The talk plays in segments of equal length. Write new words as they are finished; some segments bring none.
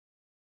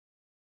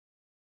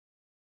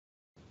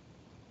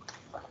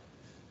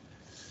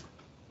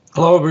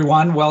Hello,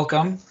 everyone.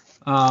 Welcome.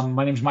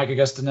 My name is Mike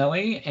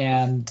Agustinelli,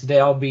 and today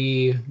I'll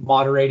be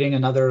moderating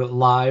another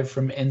live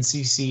from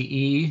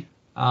NCCE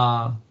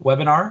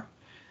webinar.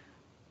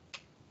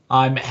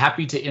 I'm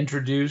happy to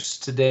introduce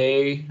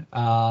today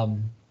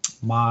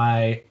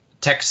my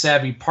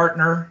tech-savvy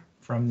partner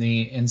from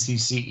the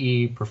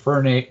NCCE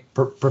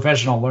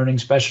Professional Learning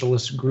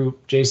Specialist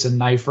Group, Jason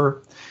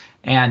Neifer,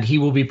 and he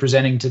will be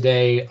presenting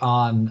today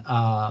on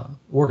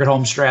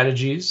work-at-home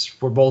strategies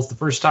for both the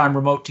first-time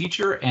remote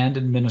teacher and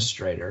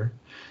administrator.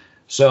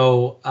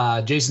 So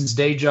Jason's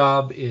day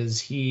job is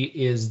he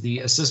is the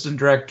assistant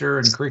director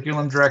and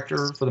curriculum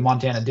director for the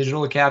Montana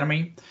Digital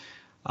Academy.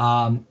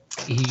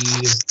 He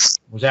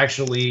was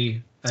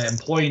actually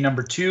employee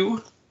number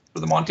 2 for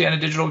the Montana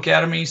Digital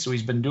Academy, so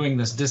he's been doing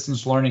this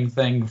distance learning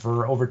thing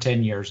for over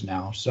 10 years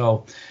now.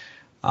 So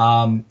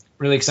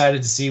really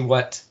excited to see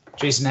what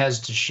Jason has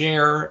to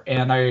share.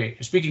 And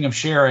speaking of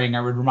sharing,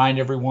 I would remind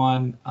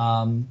everyone,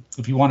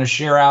 if you want to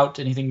share out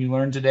anything you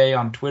learned today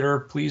on Twitter,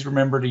 please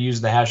remember to use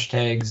the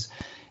hashtags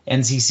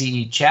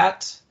NCCE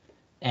chat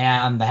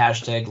and the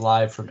hashtag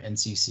live from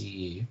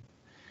NCCE.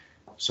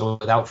 So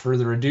without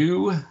further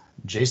ado,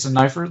 Jason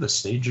Neifer, the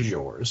stage is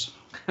yours.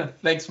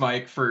 Thanks,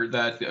 Mike, for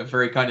that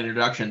very kind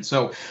introduction.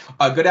 So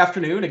good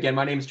afternoon. Again,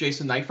 my name is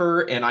Jason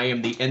Neifer, and I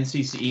am the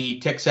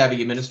NCCE Tech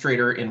Savvy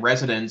Administrator in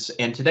Residence.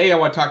 And today I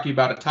want to talk to you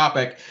about a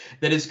topic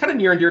that is kind of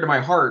near and dear to my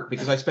heart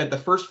because I spent the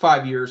first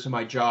 5 years of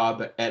my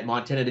job at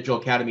Montana Digital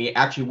Academy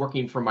actually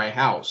working from my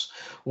house.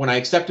 When I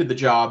accepted the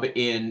job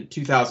in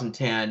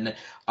 2010,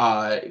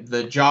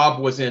 the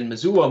job was in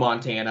Missoula,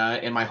 Montana,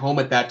 and my home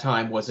at that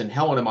time was in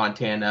Helena,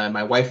 Montana. And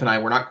my wife and I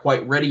were not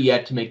quite ready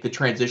yet to make the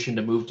transition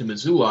to move to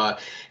Missoula.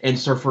 And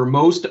so for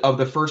most of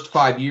the first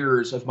 5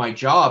 years of my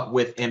job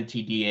with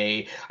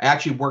MTDA, I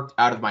actually worked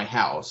out of my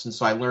house. And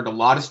so I learned a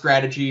lot of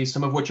strategies,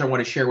 some of which I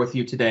want to share with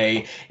you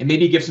today, and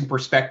maybe give some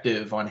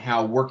perspective on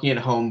how working at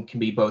home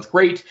can be both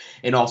great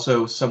and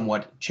also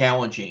somewhat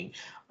challenging.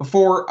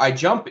 Before I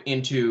jump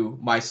into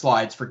my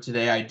slides for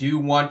today, I do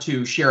want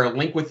to share a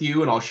link with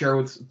you, and I'll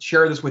share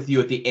this with you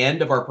at the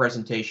end of our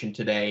presentation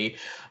today.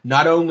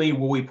 Not only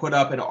will we put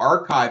up an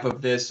archive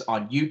of this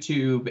on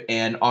YouTube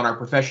and on our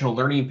professional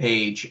learning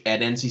page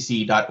at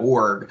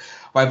ncce.org,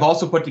 but I've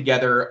also put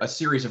together a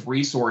series of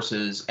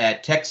resources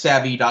at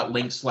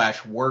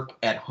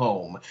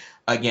techsavvy.link/work-at-home.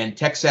 Again,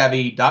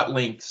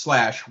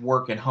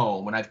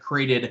 techsavvy.link/work-at-home. And I've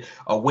created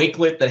a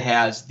Wakelet that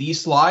has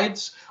these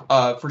slides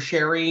for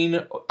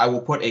sharing. I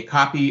will put a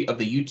copy of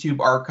the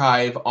YouTube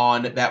archive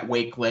on that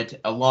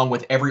Wakelet along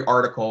with every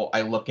article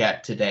I look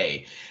at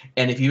today.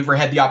 And if you've ever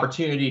had the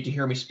opportunity to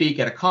hear me speak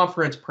at a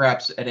conference,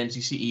 perhaps at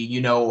NCCE, you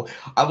know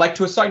I like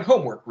to assign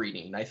homework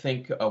reading. I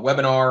think a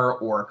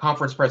webinar or a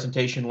conference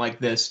presentation like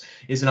this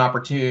is an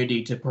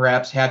opportunity to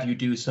perhaps have you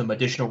do some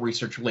additional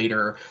research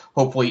later,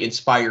 hopefully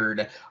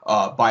inspired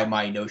by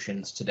my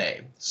notions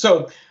today.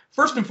 So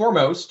first and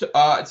foremost,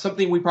 it's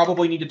something we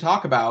probably need to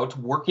talk about.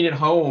 Working at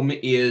home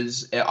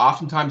is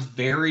oftentimes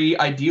very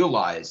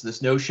idealized.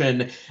 This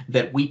notion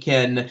that we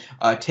can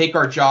take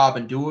our job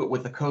and do it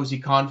with the cozy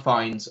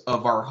confines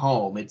of our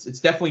home. It's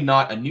definitely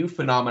not a new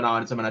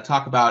phenomenon, as I'm going to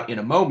talk about in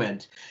a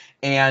moment.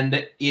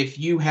 And if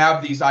you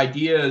have these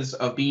ideas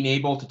of being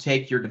able to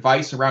take your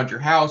device around your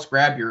house,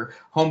 grab your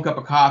home cup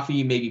of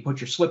coffee, maybe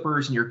put your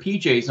slippers and your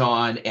PJs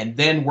on, and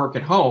then work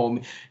at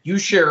home, you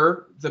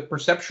share the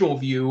perceptual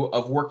view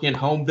of working at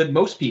home that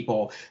most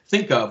people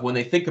think of when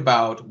they think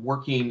about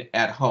working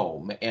at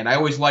home. And I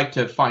always like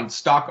to find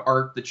stock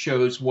art that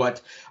shows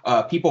what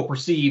people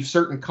perceive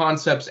certain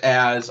concepts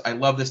as. I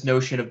love this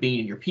notion of being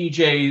in your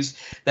PJs.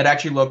 That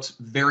actually looks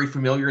very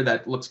familiar.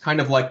 That looks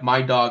kind of like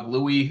my dog,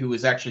 Louie, who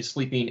is actually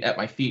sleeping at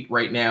my feet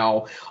right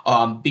now.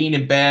 Being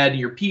in bed,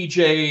 your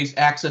PJs,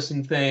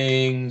 accessing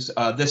things.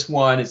 This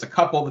one is a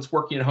couple that's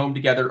working at home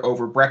together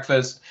over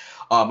breakfast.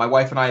 My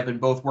wife and I have been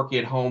both working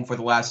at home for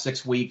the last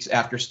 6 weeks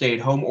after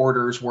stay-at-home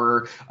orders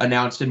were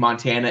announced in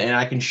Montana, and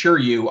I can assure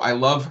you I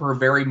love her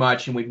very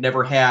much, and we've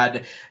never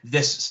had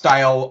this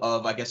style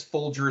of, I guess,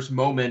 Folgers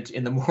moment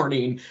in the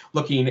morning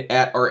looking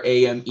at our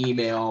AM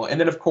email. And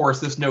then, of course,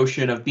 this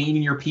notion of being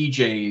in your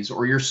PJs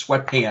or your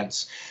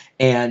sweatpants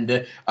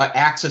and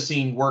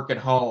accessing work at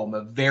home,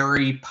 a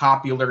very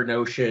popular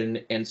notion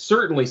and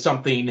certainly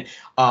something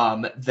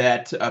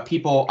that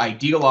people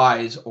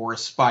idealize or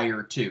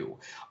aspire to.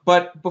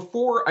 But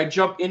before I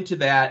jump into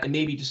that and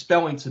maybe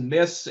dispelling some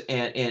myths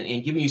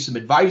and giving you some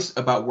advice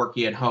about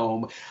working at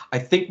home, I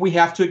think we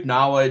have to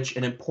acknowledge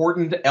an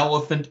important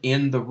elephant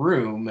in the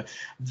room,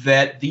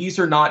 that these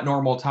are not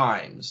normal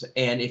times.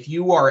 And if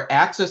you are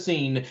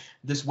accessing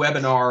this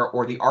webinar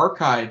or the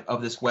archive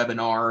of this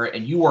webinar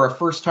and you are a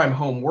first-time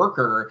home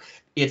worker,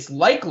 it's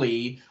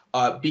likely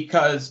not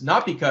because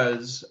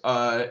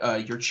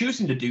you're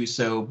choosing to do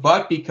so,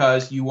 but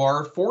because you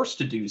are forced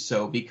to do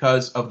so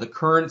because of the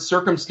current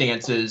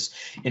circumstances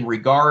in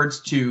regards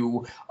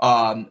to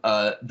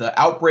the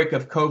outbreak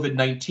of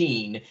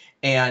COVID-19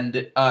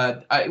 And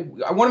I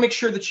want to make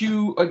sure that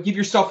you give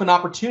yourself an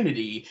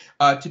opportunity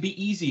to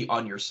be easy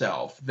on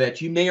yourself,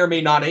 that you may or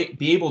may not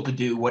be able to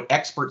do what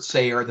experts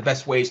say are the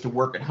best ways to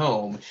work at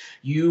home.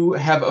 You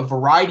have a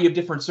variety of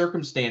different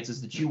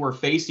circumstances that you are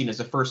facing as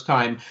a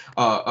first-time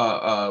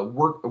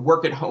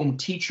work at home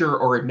teacher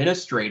or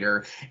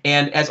administrator.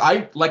 And as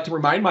I like to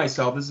remind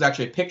myself, this is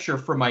actually a picture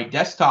from my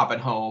desktop at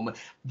home.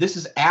 This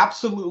is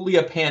absolutely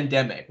a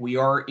pandemic. We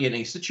are in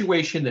a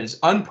situation that is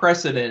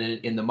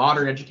unprecedented in the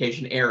modern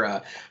education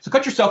era. So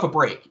cut yourself a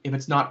break if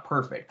it's not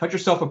perfect. Cut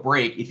yourself a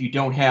break if you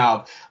don't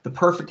have the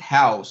perfect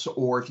house,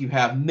 or if you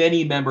have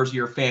many members of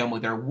your family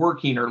that are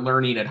working or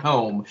learning at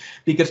home,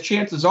 because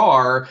chances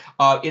are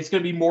it's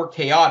going to be more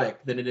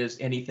chaotic than it is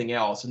anything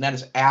else. And that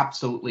is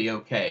absolutely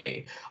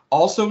okay.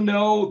 Also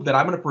know that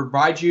I'm going to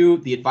provide you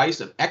the advice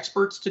of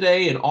experts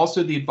today, and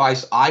also the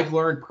advice I've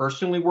learned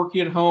personally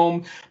working at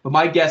home. But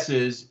my guess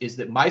is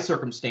that my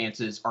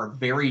circumstances are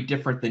very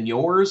different than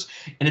yours,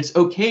 and it's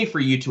okay for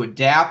you to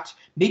adapt.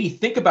 Maybe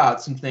think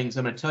about some things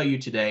I'm going to tell you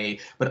today,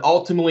 but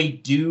ultimately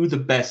do the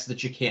best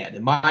that you can.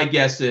 And my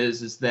guess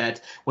is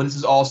that when this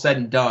is all said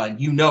and done,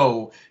 you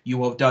know you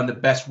will have done the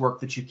best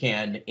work that you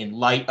can in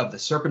light of the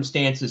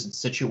circumstances and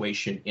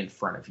situation in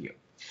front of you.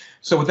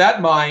 So with that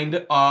in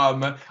mind,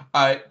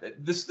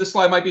 this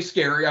slide might be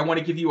scary. I want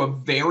to give you a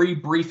very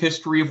brief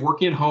history of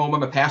working at home.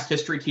 I'm a past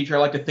history teacher. I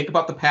like to think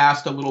about the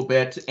past a little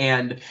bit.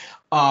 And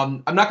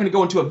I'm not going to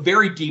go into a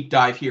very deep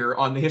dive here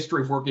on the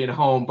history of working at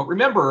home. But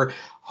remember,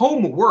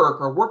 home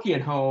work or working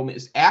at home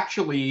is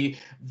actually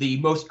the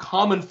most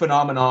common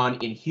phenomenon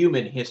in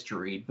human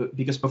history,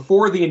 because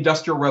before the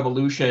Industrial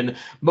Revolution,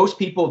 most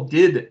people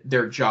did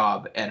their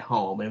job at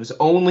home. And it was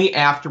only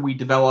after we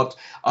developed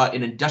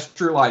an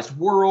industrialized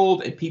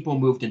world and people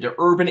moved into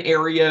urban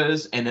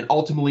areas, and then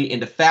ultimately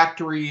into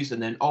factories,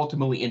 and then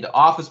ultimately into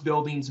office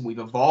buildings, and we've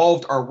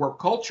evolved our work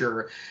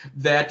culture,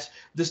 that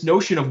this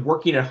notion of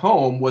working at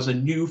home was a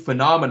new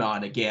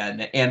phenomenon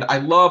again. And I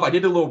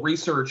did a little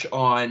research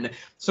on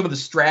some of the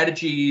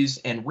strategies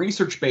and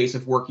research base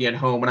of working at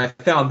home, and I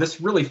found this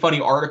really funny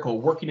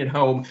article, Working at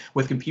Home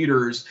with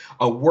Computers,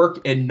 Work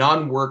and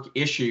Non-Work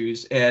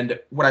Issues. And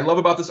what I love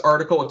about this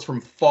article, it's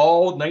from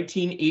fall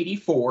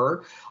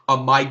 1984.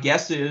 My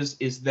guess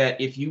is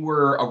that if you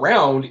were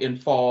around in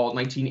fall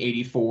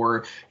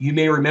 1984, you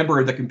may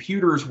remember the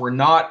computers were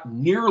not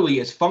nearly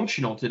as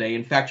functional today.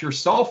 In fact, your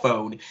cell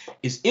phone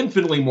is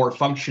infinitely more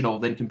functional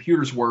than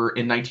computers were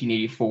in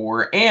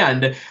 1984.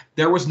 And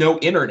there was no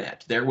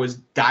internet. There was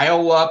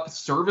dial-up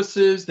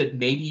services that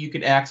maybe you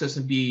could access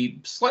and be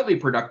slightly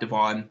productive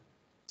on.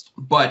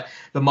 But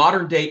the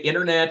modern day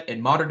internet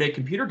and modern day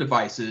computer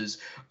devices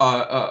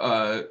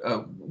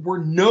were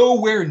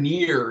nowhere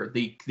near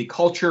the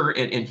culture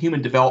and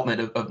human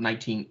development of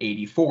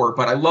 1984.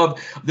 But I love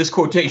this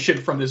quotation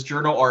from this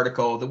journal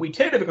article that we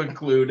tend to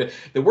conclude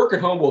that work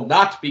at home will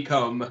not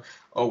become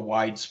a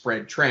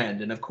widespread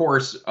trend. And of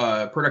course,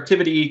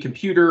 productivity,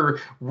 computer,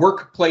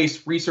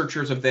 workplace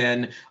researchers of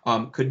then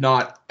could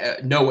not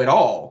know at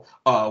all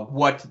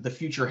what the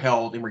future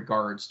held in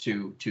regards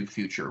to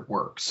future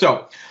work.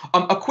 So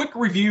a quick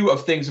review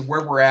of things of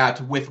where we're at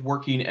with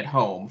working at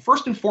home.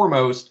 First and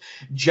foremost,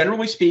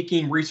 generally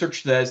speaking,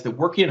 research says that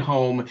working at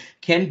home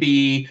can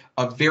be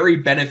a very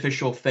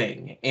beneficial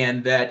thing.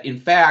 And that, in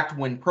fact,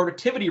 when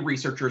productivity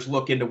researchers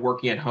look into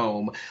working at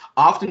home,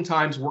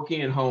 oftentimes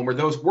working at home, or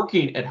those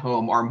working at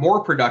home, are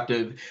more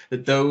productive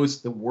than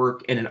those that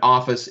work in an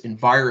office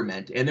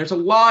environment. And there's a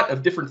lot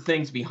of different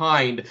things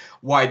behind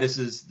why this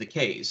is the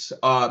case.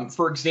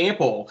 For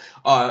example,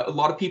 a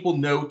lot of people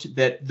note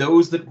that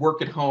those that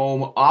work at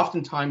home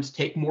oftentimes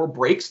take more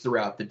breaks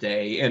throughout the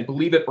day. And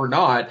believe it or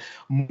not,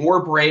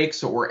 more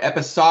breaks or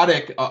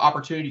episodic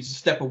opportunities to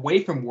step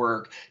away from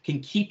work can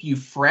keep you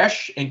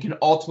fresh and can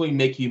ultimately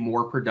make you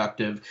more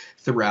productive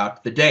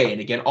throughout the day.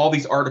 And again, all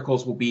these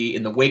articles will be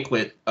in the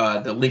Wakelet,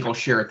 the link I'll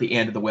share at the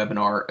end of the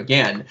webinar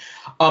again.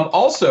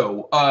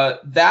 Also,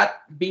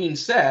 that being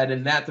said,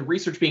 and that the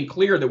research being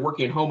clear that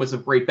working at home is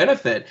of great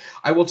benefit,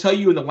 I will tell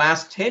you in the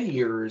last 10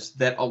 years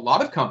that a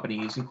lot of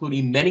companies,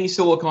 including many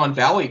Silicon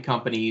Valley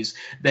companies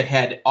that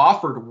had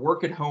offered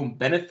work at home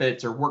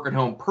benefits or work at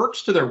home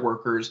perks to their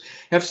workers,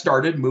 have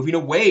started moving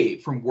away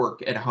from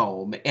work at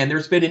home. And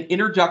there's been an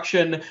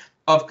introduction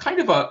of kind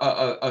of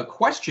a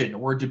question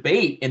or a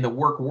debate in the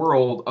work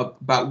world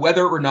about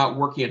whether or not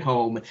working at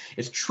home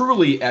is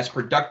truly as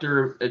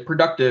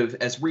productive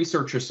as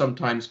researchers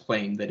sometimes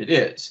claim that it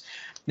is.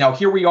 Now,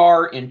 here we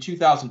are in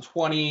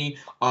 2020,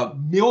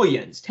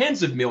 millions,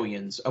 tens of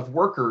millions of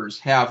workers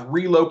have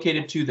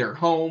relocated to their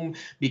home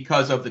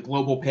because of the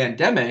global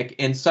pandemic.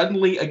 And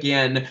suddenly,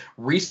 again,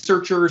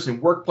 researchers and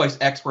workplace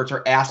experts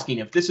are asking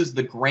if this is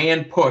the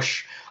grand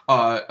push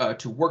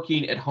to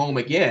working at home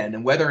again,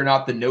 and whether or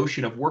not the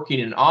notion of working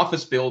in an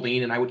office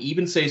building, and I would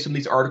even say some of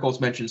these articles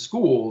mention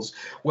schools,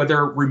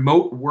 whether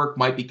remote work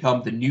might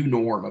become the new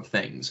norm of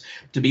things.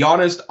 To be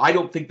honest, I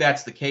don't think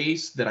that's the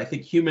case, that I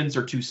think humans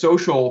are too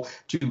social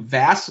to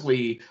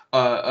vastly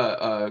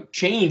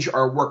change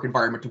our work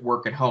environment to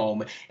work at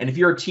home. And if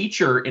you're a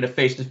teacher in a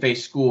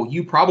face-to-face school,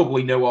 you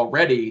probably know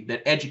already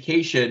that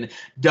education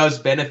does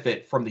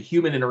benefit from the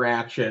human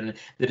interaction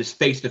that is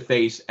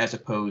face-to-face as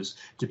opposed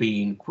to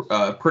being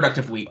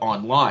productively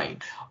online.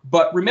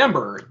 But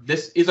remember,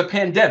 this is a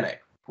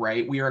pandemic,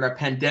 right? We are in a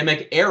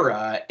pandemic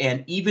era,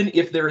 and even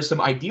if there is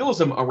some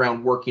idealism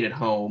around working at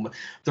home,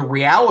 the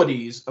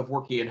realities of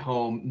working at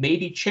home may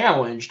be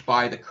challenged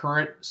by the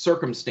current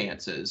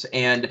circumstances.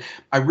 And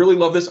I really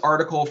love this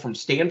article from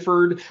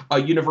Stanford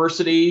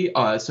University,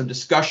 some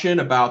discussion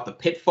about the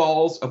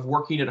pitfalls of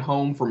working at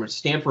home from a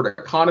Stanford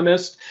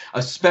economist,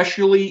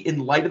 especially in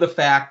light of the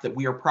fact that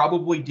we are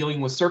probably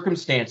dealing with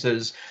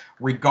circumstances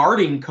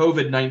regarding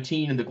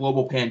COVID-19 and the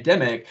global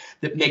pandemic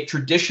that make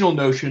traditional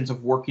notions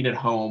of working at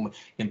home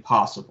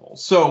impossible.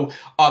 So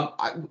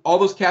all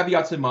those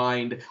caveats in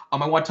mind,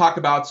 I want to talk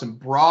about some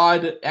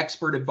broad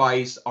expert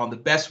advice on the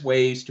best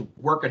ways to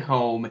work at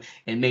home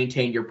and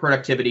maintain your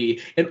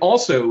productivity and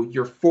also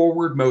your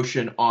forward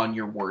motion on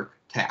your work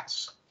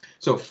tasks.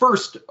 So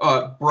first,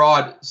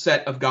 broad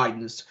set of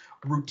guidance.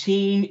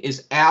 Routine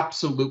is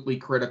absolutely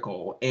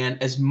critical, and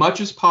as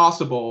much as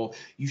possible,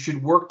 you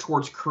should work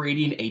towards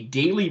creating a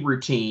daily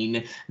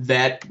routine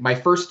that my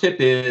first tip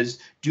is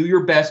do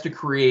your best to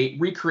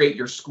recreate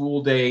your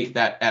school day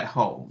at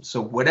home.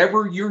 So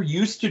whatever you're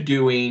used to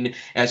doing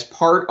as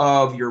part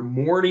of your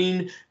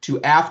morning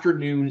to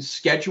afternoon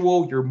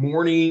schedule, your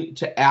morning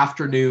to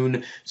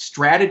afternoon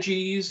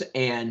strategies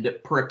and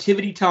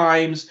productivity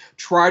times,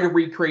 try to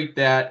recreate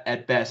that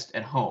at best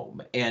at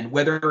home. And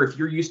whether if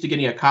you're used to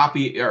getting a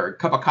coffee or a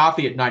cup of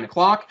coffee at 9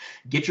 o'clock,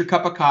 get your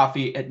cup of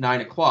coffee at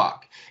 9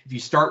 o'clock. If you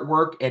start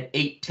work at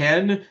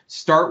 8:10,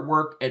 start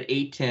work at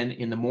 8:10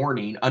 in the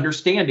morning,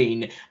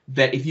 understanding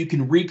that if you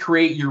can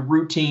recreate your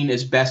routine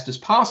as best as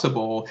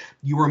possible,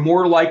 you are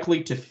more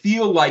likely to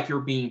feel like you're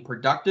being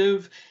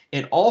productive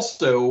and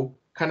also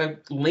kind of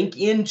link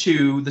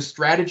into the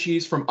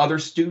strategies from other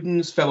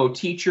students, fellow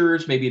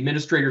teachers, maybe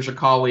administrators or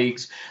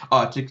colleagues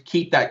to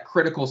keep that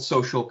critical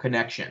social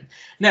connection.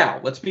 Now,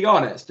 let's be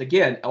honest.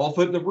 Again,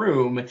 elephant in the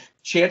room,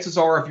 chances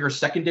are if you're a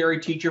secondary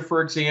teacher,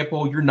 for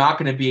example, you're not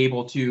going to be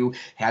able to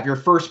have your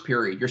first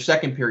period, your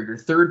second period, your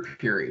third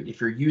period. If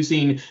you're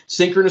using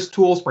synchronous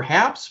tools,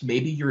 perhaps,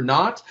 maybe you're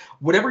not.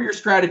 Whatever your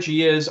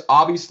strategy is,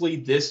 obviously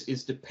this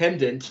is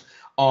dependent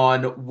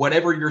on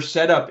whatever your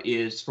setup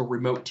is for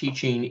remote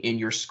teaching in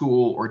your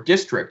school or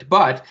district.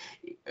 But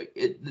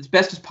as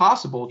best as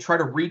possible, try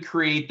to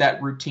recreate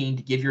that routine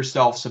to give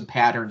yourself some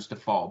patterns to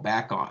fall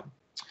back on.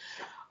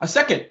 A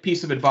second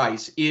piece of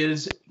advice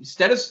is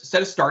set a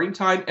starting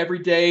time every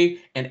day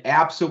and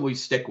absolutely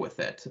stick with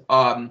it.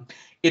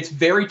 It's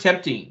very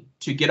tempting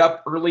to get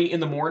up early in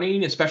the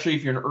morning, especially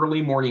if you're an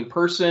early morning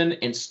person,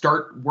 and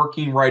start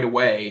working right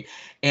away.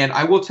 And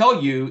I will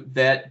tell you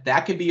that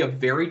that can be a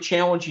very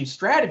challenging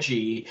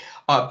strategy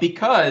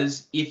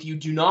because if you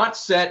do not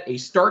set a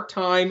start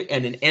time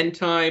and an end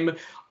time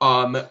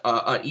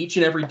each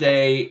and every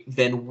day,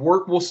 then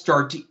work will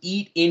start to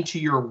eat into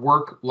your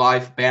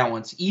work-life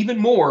balance even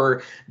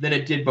more than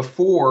it did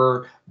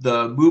before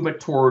the movement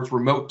towards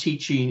remote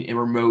teaching and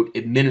remote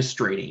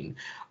administrating.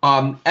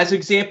 As an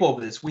example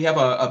of this, we have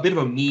a bit of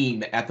a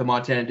meme at the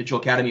Montana Digital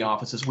Academy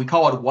offices. We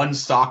call it one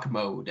sock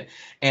mode.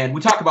 And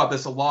we talk about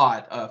this a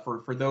lot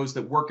for those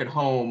that work at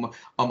home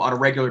on a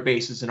regular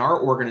basis in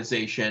our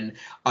organization.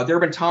 There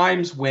have been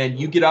times when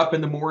you get up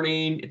in the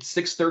morning, it's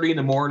 6:30 in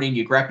the morning,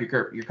 you grab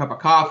your cup of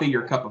coffee,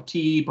 your cup of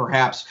tea,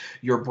 perhaps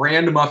your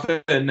brand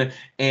muffin,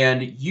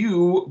 and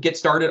you get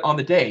started on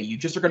the day. You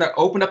just are going to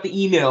open up the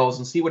emails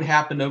and see what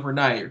happened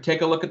overnight, or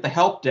take a look at the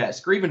help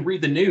desk, or even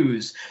read the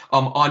news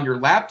on your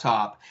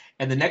laptop.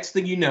 And the next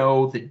thing you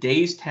know, the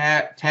day's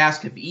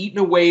task have eaten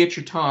away at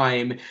your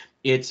time.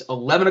 It's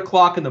 11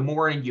 o'clock in the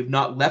morning. You've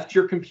not left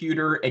your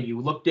computer, and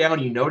you look down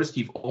and you notice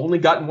you've only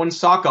gotten one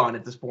sock on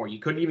at this point. You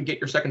couldn't even get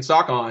your second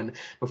sock on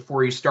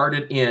before you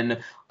started in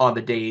on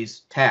the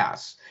day's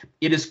tasks.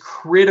 It is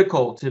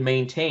critical to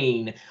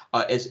maintain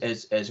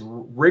as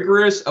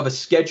rigorous of a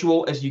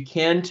schedule as you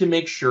can to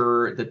make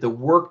sure that the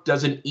work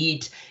doesn't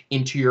eat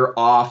into your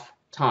off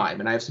time.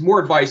 And I have some more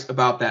advice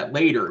about that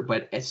later,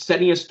 but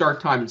setting a start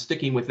time and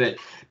sticking with it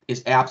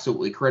is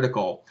absolutely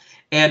critical.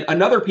 And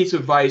another piece of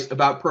advice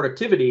about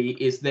productivity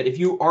is that if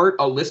you aren't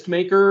a list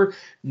maker,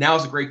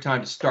 now's a great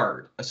time to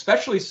start,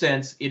 especially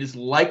since it is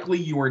likely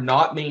you are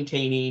not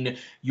maintaining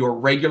your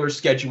regular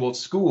schedule at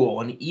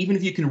school. And even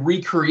if you can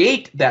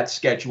recreate that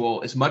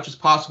schedule as much as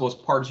possible as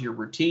part of your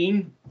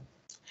routine,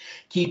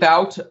 keep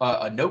out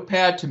a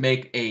notepad to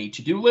make a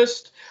to-do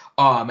list.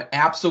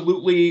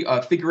 Absolutely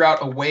figure out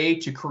a way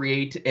to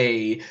create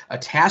a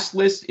task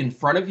list in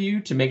front of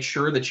you to make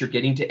sure that you're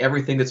getting to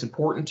everything that's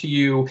important to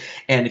you.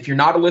 And if you're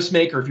not a list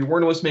maker, if you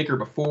weren't a list maker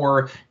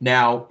before,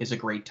 now is a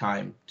great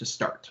time to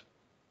start.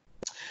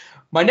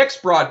 My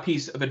next broad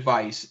piece of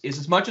advice is,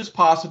 as much as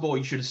possible,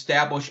 you should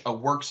establish a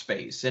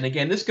workspace. And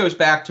again, this goes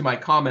back to my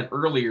comment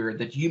earlier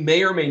that you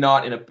may or may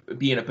not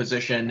be in a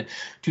position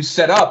to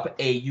set up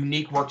a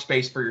unique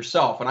workspace for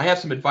yourself. And I have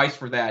some advice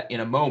for that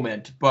in a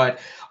moment. But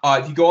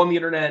if you go on the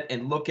internet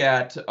and look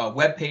at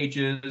web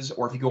pages,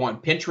 or if you go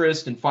on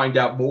Pinterest and find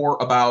out more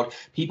about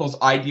people's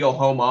ideal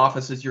home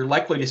offices, you're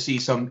likely to see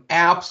some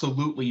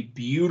absolutely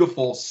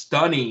beautiful,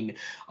 stunning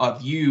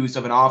views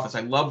of an office.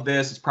 I love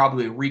this. It's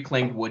probably a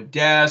reclaimed wood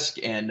desk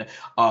and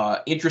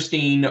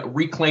interesting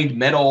reclaimed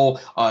metal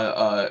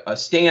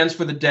stands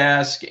for the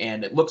desk,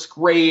 and it looks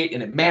great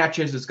and it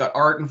matches. It's got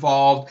art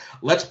involved.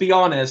 Let's be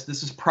honest,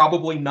 this is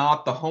probably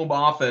not the home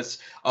office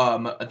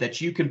that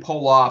you can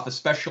pull off,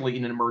 especially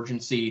in an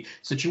emergency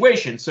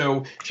situation.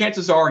 So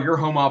chances are your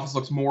home office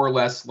looks more or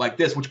less like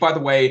this, which, by the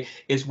way,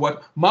 is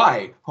what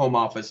my home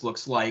office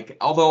looks like.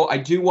 Although I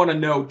do want to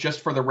note,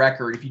 just for the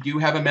record, if you do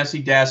have a messy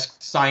desk,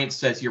 science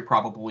says you're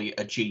probably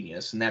a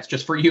genius, and that's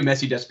just for you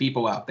messy desk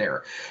people out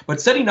there. But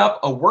setting up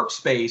a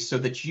workspace so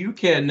that you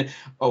can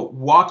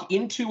walk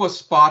into a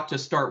spot to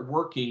start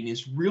working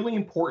is really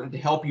important to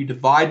help you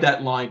divide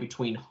that line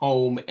between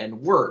home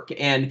and work.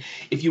 And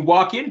if you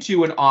walk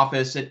into an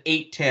office at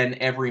 8:10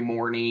 every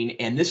morning,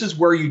 and this is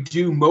where you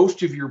do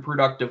most of your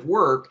productive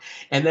work,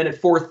 and then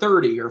at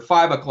 4:30 or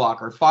 5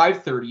 o'clock or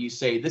 5:30 you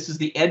say, this is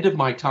the end of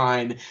my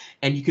time,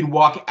 and you can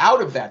walk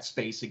out of that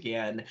space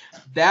again,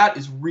 that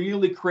is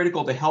really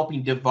critical to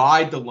helping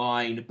divide the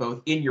line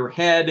both in your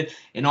head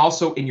and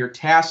also in your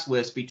task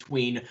list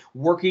between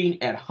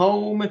working at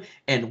home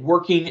and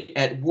working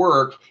at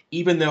work,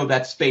 even though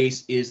that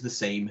space is the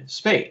same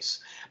space.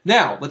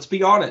 Now, let's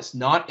be honest,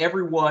 not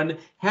everyone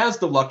has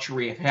the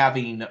luxury of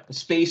having a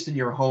space in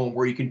your home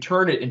where you can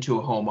turn it into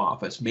a home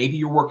office. Maybe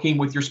you're working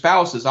with your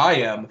spouse, as I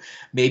am.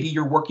 Maybe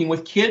you're working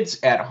with kids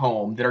at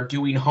home that are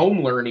doing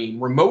home learning,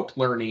 remote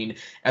learning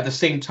at the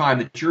same time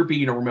that you're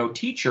being a remote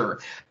teacher.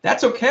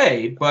 That's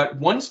okay, but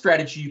one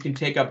strategy you can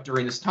take up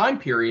during this time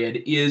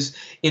period is,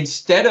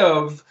 instead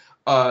of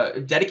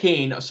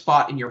dedicating a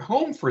spot in your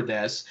home for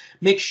this,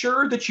 make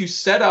sure that you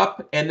set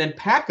up and then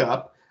pack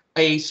up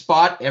a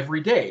spot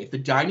every day. If the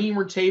dining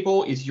room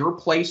table is your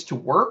place to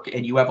work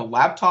and you have a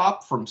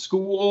laptop from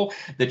school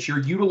that you're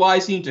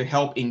utilizing to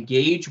help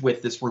engage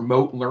with this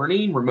remote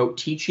learning, remote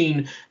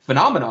teaching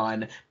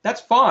phenomenon, that's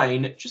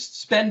fine.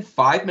 Just spend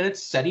 5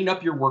 minutes setting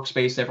up your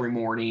workspace every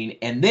morning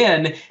and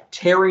then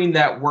tearing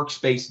that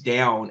workspace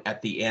down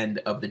at the end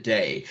of the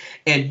day.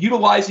 And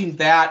utilizing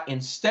that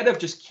instead of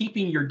just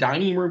keeping your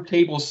dining room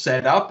table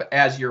set up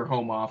as your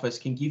home office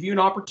can give you an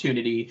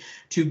opportunity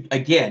to,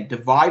 again,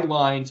 divide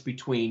lines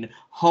between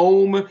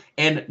home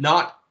and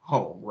not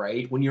home,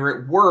 right? When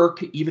you're at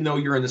work, even though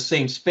you're in the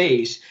same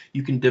space,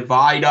 you can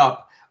divide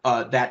up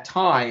that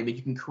time, and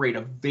you can create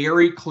a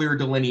very clear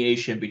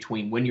delineation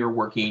between when you're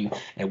working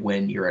and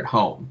when you're at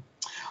home.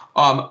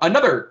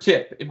 Another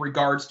tip in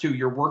regards to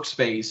your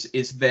workspace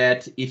is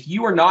that if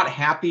you are not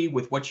happy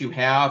with what you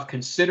have,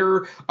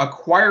 consider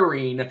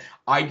acquiring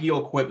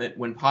ideal equipment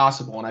when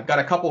possible. And I've got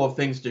a couple of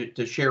things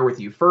to share with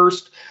you.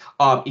 First,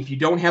 if you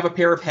don't have a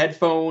pair of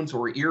headphones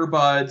or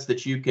earbuds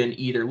that you can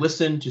either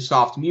listen to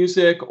soft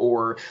music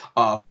or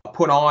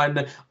put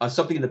on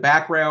something in the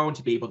background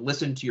to be able to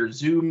listen to your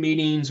Zoom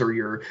meetings or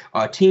your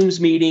Teams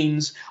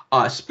meetings,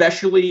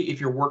 especially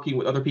if you're working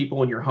with other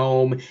people in your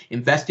home,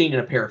 investing in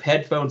a pair of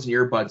headphones and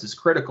earbuds is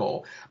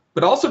critical.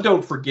 But also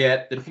don't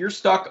forget that if you're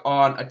stuck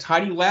on a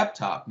tiny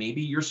laptop,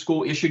 maybe your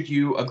school issued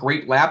you a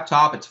great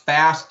laptop, it's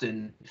fast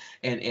and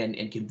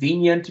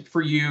convenient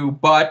for you,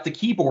 but the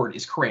keyboard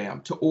is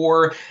cramped.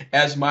 Or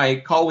as my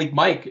colleague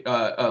Mike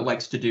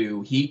likes to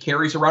do, he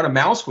carries around a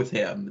mouse with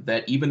him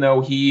that, even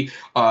though he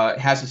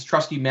has his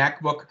trusty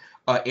MacBook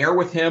Air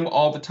with him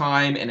all the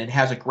time, and it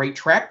has a great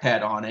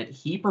trackpad on it,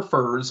 he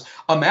prefers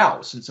a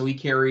mouse. And so he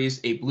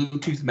carries a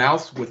Bluetooth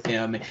mouse with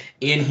him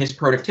in his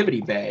productivity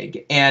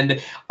bag.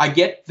 And I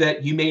get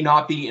that you may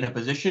not be in a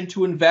position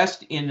to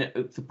invest in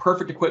the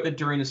perfect equipment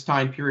during this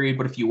time period,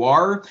 but if you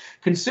are,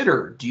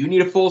 consider, do you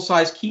need a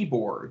full-size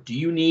keyboard? Do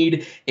you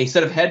need a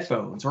set of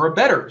headphones or a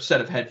better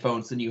set of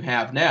headphones than you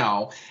have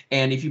now?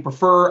 And if you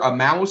prefer a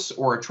mouse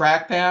or a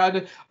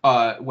trackpad,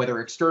 whether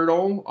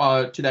external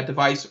to that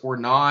device or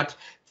not,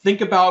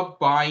 think about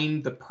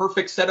buying the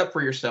perfect setup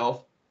for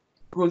yourself.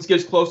 Everyone's get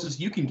as close as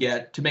you can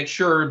get to make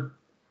sure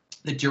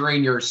that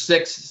during your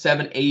 6,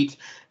 7, 8,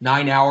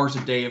 9 hours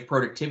a day of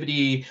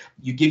productivity,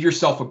 you give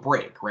yourself a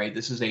break, right?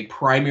 This is a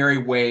primary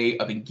way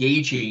of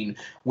engaging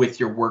with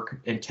your work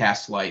and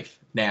task life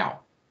now.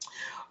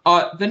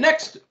 The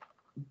next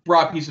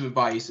broad piece of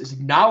advice is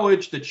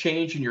acknowledge the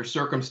change in your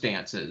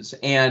circumstances.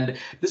 And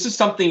this is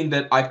something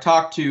that I've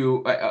talked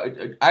to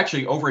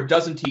actually over a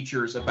dozen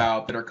teachers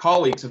about that are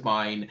colleagues of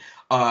mine,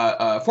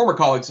 former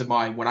colleagues of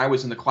mine when I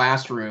was in the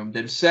classroom,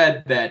 that have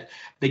said that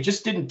they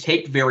just didn't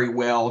take very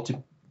well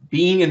to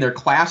being in their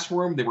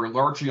classroom. They were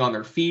largely on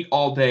their feet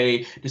all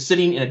day, to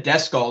sitting in a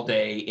desk all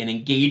day and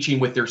engaging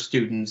with their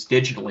students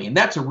digitally. And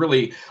that's a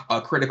really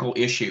critical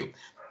issue.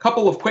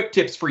 Couple of quick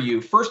tips for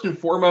you. First and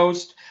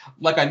foremost,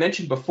 like I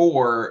mentioned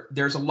before,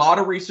 there's a lot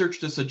of research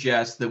to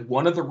suggest that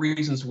one of the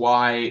reasons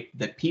why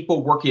that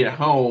people working at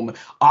home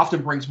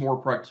often brings more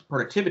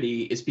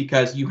productivity is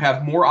because you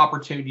have more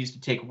opportunities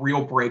to take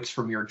real breaks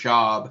from your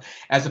job,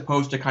 as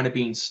opposed to kind of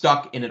being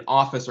stuck in an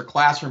office or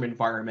classroom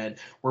environment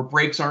where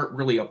breaks aren't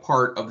really a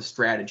part of the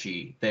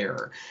strategy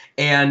there.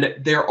 And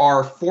there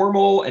are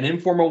formal and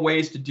informal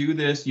ways to do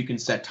this. You can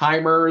set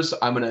timers.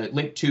 I'm going to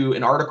link to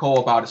an article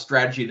about a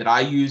strategy that I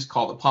use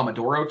called the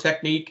Pomodoro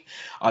technique.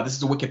 This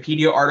is a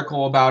Wikipedia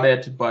article about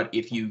it, but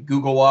if you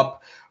Google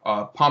up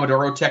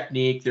Pomodoro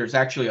technique, there's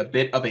actually a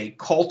bit of a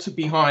cult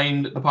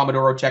behind the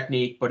Pomodoro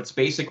technique, but it's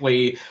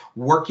basically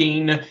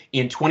working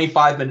in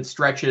 25-minute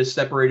stretches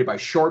separated by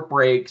short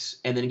breaks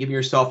and then giving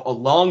yourself a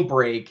long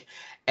break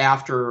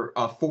after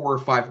 4 or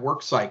 5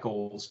 work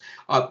cycles.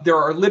 There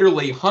are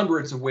literally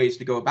hundreds of ways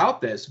to go about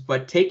this,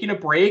 but taking a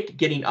break,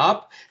 getting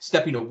up,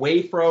 stepping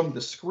away from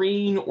the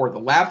screen or the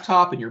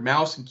laptop and your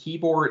mouse and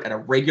keyboard at a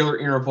regular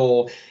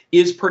interval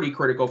is pretty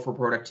critical for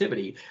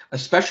productivity,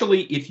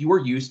 especially if you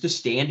are used to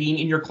standing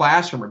in your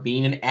classroom or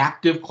being an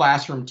active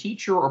classroom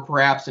teacher or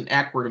perhaps an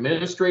active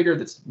administrator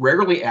that's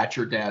rarely at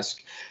your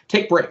desk.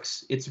 Take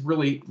breaks. It's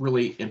really,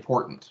 really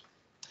important.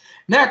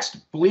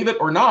 Next, believe it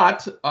or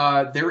not,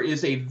 there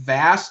is a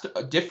vast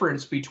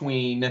difference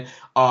between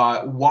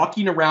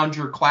walking around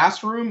your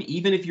classroom,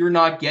 even if you're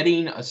not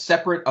getting a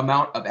separate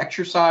amount of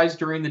exercise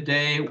during the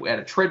day at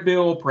a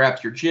treadmill,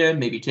 perhaps your gym,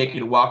 maybe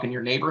taking a walk in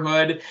your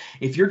neighborhood.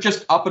 If you're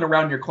just up and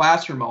around your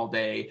classroom all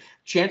day,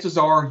 chances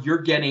are you're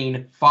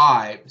getting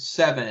 5,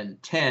 7,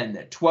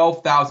 10,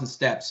 12,000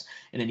 steps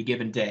in any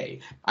given day.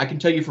 I can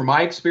tell you from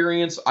my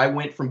experience, I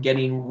went from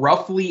getting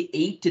roughly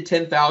 8 to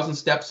 10,000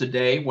 steps a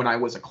day when I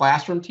was a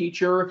classroom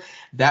teacher.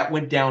 That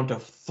went down to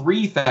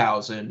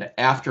 3,000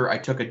 after I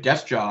took a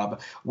desk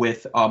job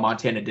with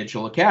Montana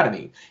Digital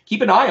Academy.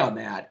 Keep an eye on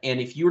that. And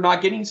if you're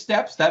not getting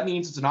steps, that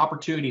means it's an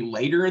opportunity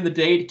later in the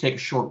day to take a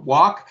short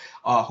walk.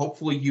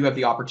 Hopefully you have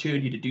the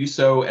opportunity to do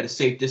so at a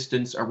safe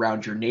distance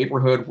around your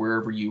neighborhood,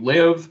 wherever you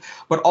live,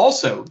 but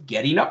also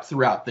getting up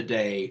throughout the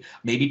day,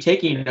 maybe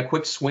taking a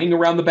quick swing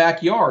around the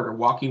backyard or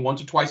walking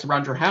once or twice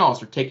around your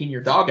house or taking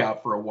your dog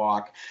out for a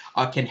walk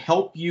can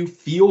help you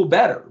feel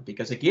better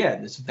because,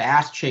 again, this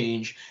vast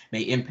change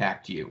may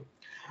impact you.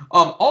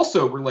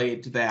 Also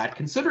related to that,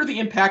 consider the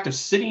impact of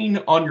sitting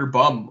on your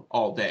bum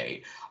all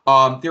day.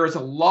 There is a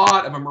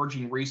lot of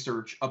emerging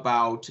research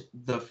about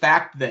the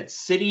fact that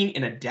sitting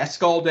in a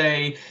desk all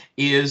day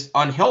is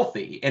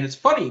unhealthy. And it's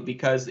funny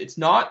because it's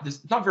not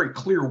very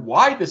clear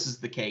why this is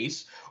the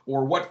case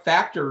or what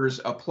factors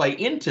play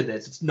into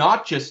this. It's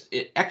not just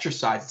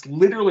exercise. It's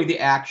literally the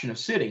action of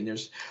sitting.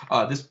 There's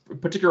this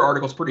particular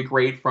article is pretty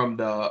great from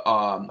the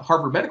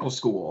Harvard Medical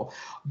School.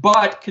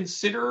 But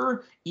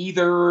consider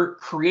either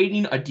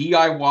creating a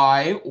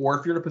DIY or,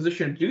 if you're in a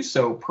position to do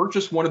so,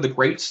 purchase one of the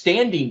great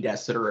standing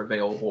desks that are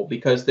available,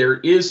 because there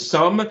is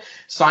some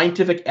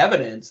scientific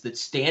evidence that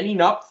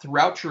standing up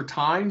throughout your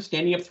time,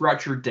 standing up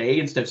throughout your day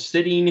instead of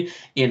sitting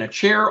in a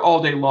chair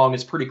all day long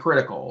is pretty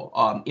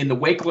critical. In the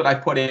Wakelet, I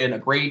put in a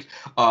great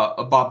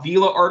Bob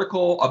Vila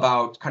article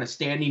about kind of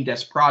standing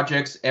desk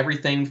projects,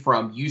 everything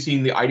from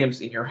using the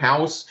items in your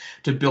house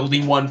to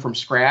building one from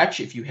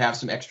scratch if you have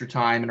some extra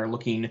time and are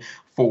looking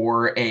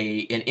for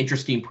an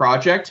interesting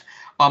project,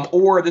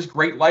 or this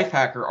great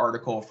Lifehacker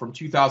article from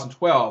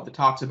 2012 that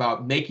talks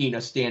about making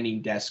a standing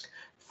desk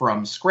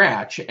from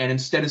scratch, and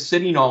instead of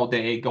sitting all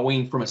day,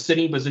 going from a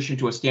sitting position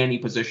to a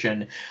standing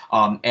position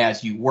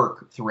as you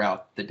work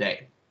throughout the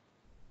day.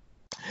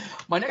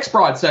 My next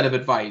broad set of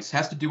advice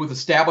has to do with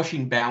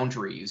establishing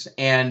boundaries.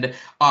 And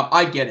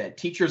I get it.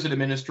 Teachers and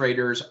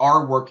administrators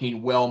are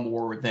working well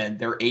more than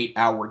their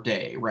 8-hour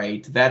day,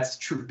 right? That's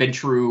been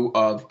true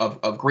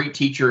of great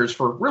teachers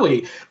for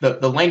really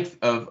the length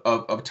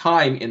of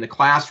time in the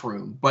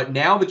classroom. But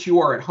now that you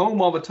are at home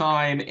all the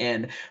time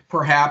and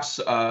perhaps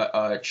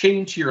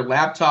chained to your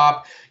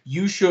laptop,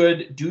 you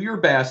should do your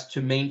best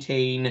to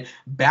maintain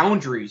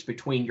boundaries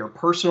between your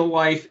personal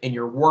life and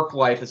your work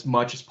life as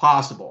much as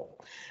possible.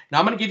 Now,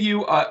 I'm going to give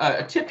you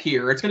a tip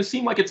here. It's going to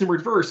seem like it's in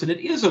reverse, and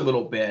it is a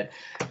little bit.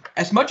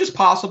 As much as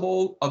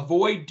possible,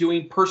 avoid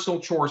doing personal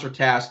chores or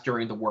tasks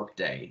during the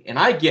workday. And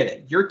I get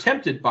it. You're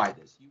tempted by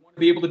this. You want to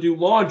be able to do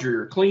laundry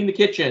or clean the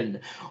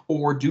kitchen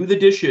or do the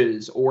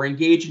dishes or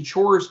engage in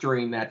chores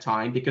during that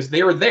time because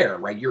they are there,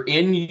 right? You're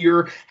in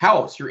your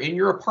house. You're in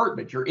your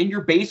apartment. You're in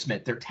your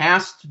basement. They're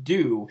tasks to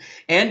do.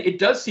 And it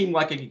does seem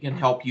like it can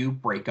help you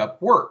break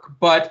up work.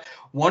 But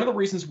one of the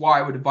reasons why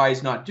I would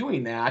advise not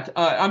doing that,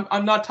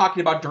 I'm not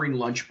talking about during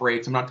lunch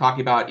breaks. I'm not talking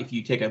about if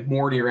you take a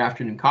morning or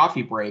afternoon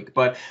coffee break,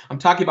 but I'm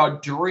talking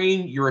about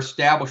during your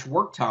established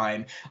work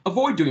time,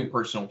 avoid doing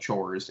personal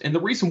chores. And the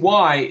reason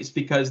why is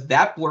because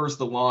that blurs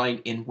the line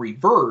timeline in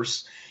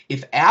reverse.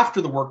 If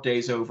after the workday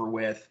is over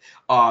with,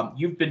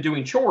 you've been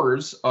doing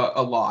chores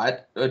a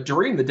lot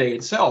during the day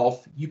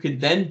itself, you can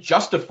then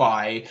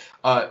justify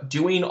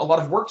doing a lot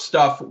of work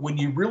stuff when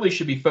you really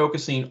should be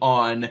focusing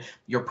on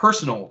your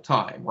personal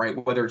time,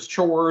 right? Whether it's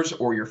chores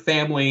or your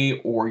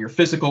family or your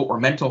physical or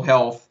mental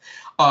health.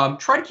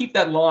 Try to keep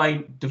that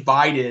line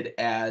divided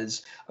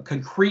as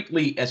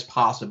concretely as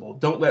possible.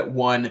 Don't let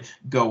one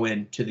go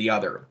into the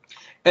other.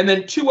 And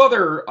then two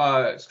other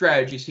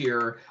strategies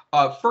here.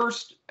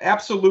 First,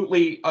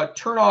 absolutely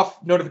turn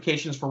off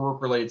notifications for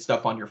work-related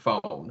stuff on your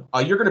phone.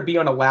 You're going to be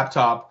on a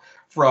laptop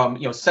from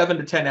 7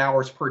 to 10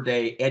 hours per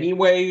day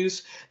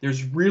anyways.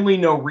 There's really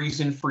no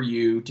reason for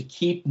you to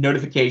keep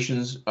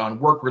notifications on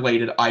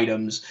work-related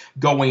items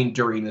going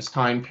during this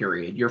time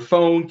period. Your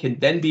phone can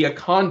then be a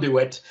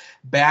conduit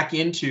back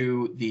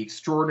into the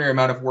extraordinary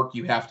amount of work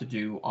you have to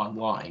do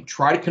online.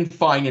 Try to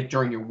confine it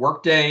during your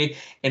workday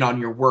and on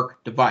your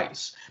work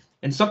device.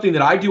 And something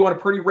that I do on a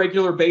pretty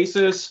regular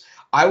basis,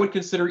 I would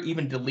consider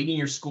even deleting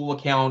your school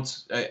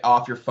accounts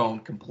off your phone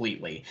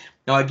completely.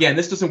 Now, again,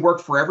 this doesn't work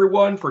for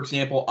everyone. For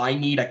example, I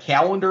need a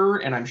calendar,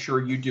 and I'm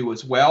sure you do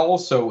as well.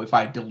 So if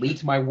I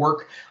delete my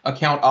work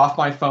account off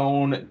my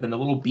phone, then the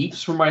little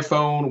beeps from my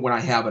phone when I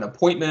have an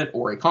appointment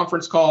or a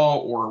conference call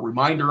or a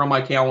reminder on my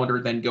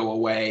calendar then go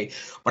away.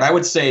 But I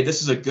would say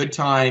this is a good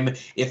time,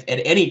 if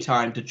at any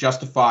time, to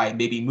justify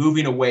maybe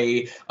moving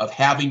away of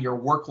having your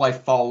work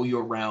life follow you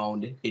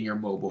around in your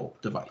mobile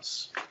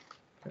device.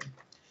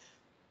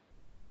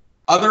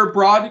 Other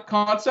broad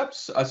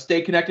concepts,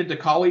 stay connected to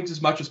colleagues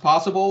as much as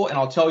possible. And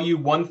I'll tell you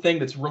one thing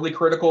that's really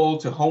critical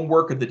to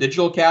homework at the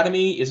Digital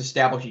Academy is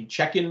establishing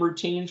check-in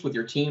routines with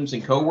your teams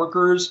and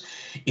coworkers.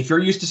 If you're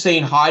used to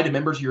saying hi to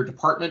members of your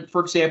department,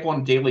 for example,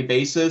 on a daily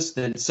basis,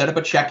 then set up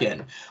a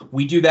check-in.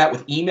 We do that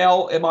with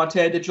email at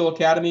Montana Digital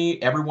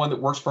Academy. Everyone that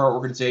works for our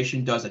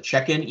organization does a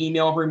check-in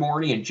email every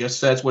morning and just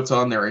says what's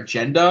on their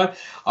agenda,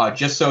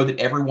 just so that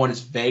everyone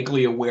is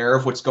vaguely aware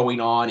of what's going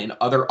on in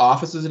other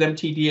offices at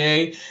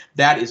MTDA.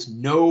 That is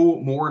no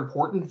more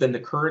important than the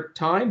current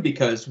time,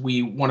 because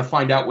we want to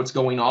find out what's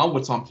going on,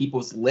 what's on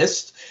people's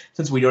list,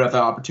 since we don't have the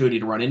opportunity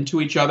to run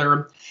into each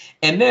other.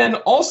 And then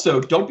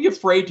also, don't be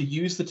afraid to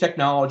use the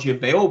technology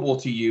available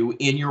to you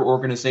in your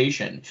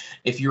organization.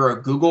 If you're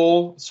a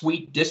Google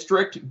Suite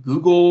district,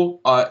 Google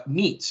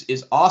Meets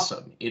is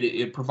awesome.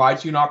 It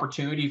provides you an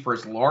opportunity for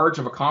as large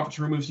of a conference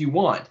room as you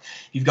want.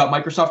 You've got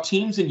Microsoft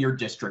Teams in your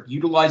district.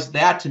 Utilize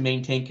that to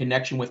maintain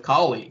connection with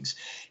colleagues.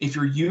 If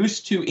you're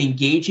used to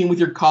engaging with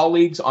your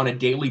colleagues on a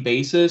daily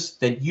basis,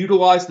 then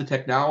utilize the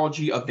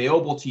technology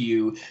available to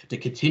you to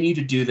continue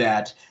to do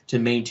that to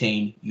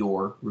maintain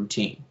your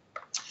routine.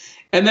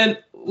 And then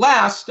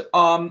last,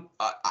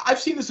 I've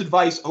seen this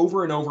advice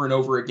over and over and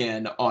over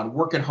again on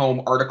work at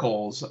home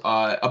articles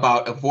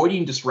about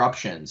avoiding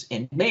disruptions.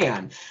 And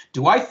man,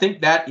 do I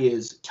think that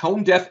is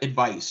tone deaf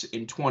advice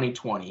in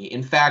 2020.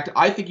 In fact,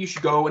 I think you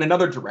should go in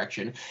another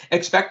direction.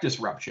 Expect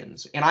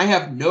disruptions. And I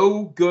have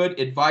no good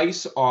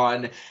advice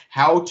on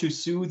how to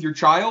soothe your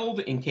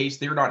child in case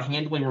they're not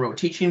handling remote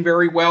teaching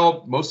very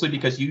well, mostly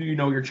because you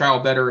know your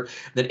child better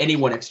than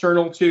anyone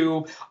external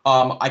to.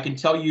 I can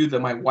tell you that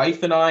my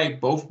wife and I,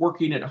 both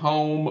working at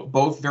home,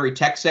 both very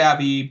tech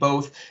savvy,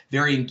 both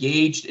very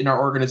engaged in our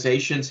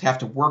organizations, have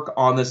to work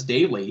on this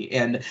daily.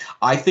 And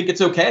I think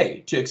it's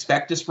okay to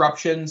expect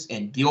disruptions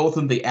and deal with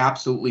them the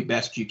absolutely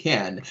best you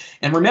can.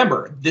 And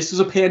remember, this is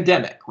a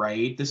pandemic,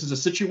 right? This is a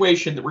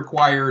situation that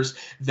requires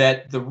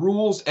that the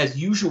rules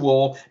as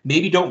usual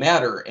maybe don't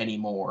matter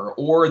anymore,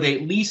 or they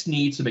at least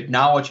need some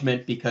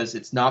acknowledgement because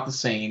it's not the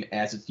same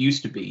as it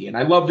used to be. And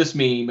I love this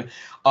meme.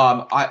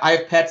 I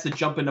have pets that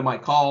jump into my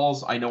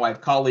calls. I know I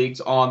have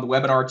colleagues on the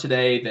webinar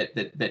today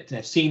that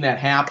have seen that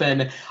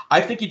happen.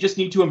 I think you just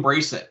need to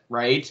embrace it,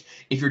 right?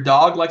 If your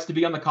dog likes to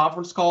be on the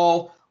conference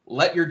call,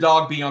 let your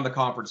dog be on the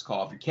conference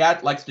call. If your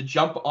cat likes to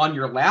jump on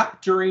your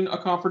lap during a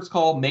conference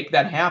call, make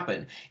that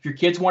happen. If your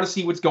kids want to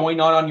see what's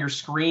going on your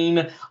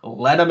screen,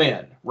 let them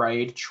in,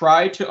 right?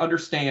 Try to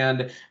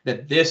understand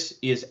that this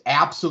is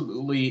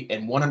absolutely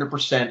and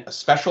 100% a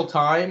special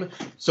time.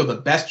 So the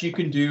best you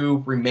can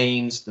do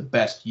remains the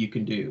best you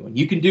can do. And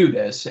you can do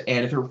this.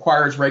 And if it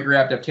requires regular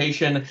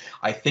adaptation,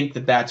 I think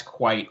that that's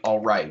quite all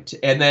right.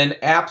 And then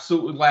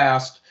absolutely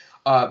last,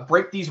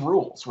 break these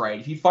rules, right?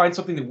 If you find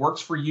something that works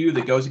for you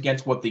that goes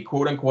against what the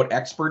quote unquote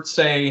experts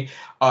say,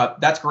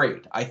 that's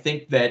great. I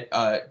think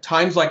that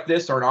times like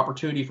this are an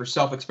opportunity for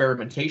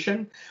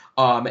self-experimentation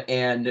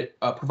and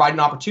provide an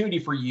opportunity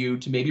for you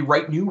to maybe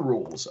write new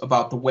rules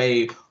about the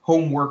way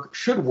homework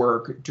should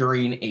work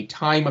during a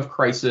time of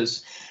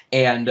crisis.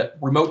 And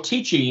remote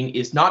teaching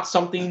is not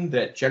something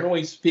that,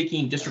 generally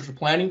speaking, districts are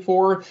planning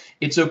for.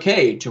 It's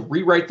okay to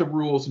rewrite the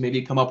rules and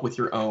maybe come up with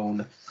your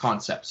own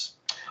concepts.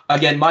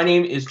 Again, my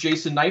name is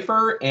Jason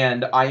Neifer,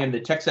 and I am the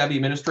Tech Savvy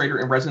Administrator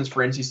in Residence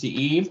for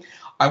NCCE.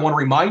 I want to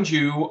remind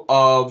you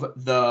of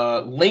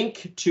the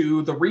link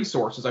to the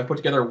resources. I put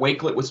together a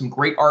wakelet with some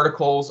great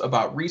articles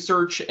about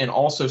research and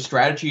also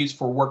strategies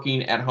for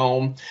working at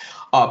home.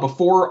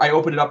 Before I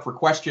open it up for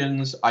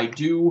questions, I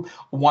do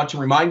want to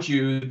remind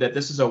you that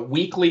this is a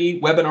weekly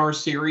webinar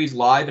series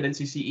live at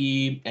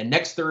NCCE, and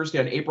next Thursday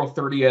on April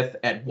 30th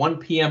at 1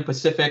 p.m.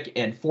 Pacific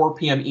and 4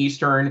 p.m.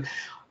 Eastern,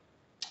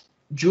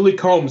 Julie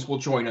Combs will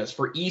join us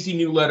for easy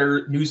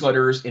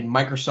newsletters in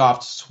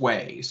Microsoft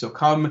Sway. So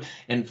come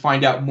and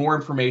find out more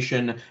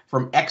information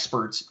from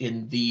experts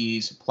in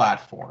these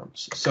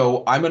platforms.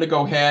 So I'm going to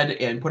go ahead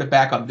and put it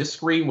back on this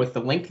screen with the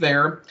link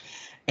there.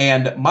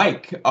 And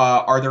Mike,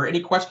 are there any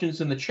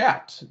questions in the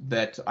chat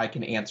that I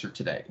can answer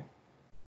today?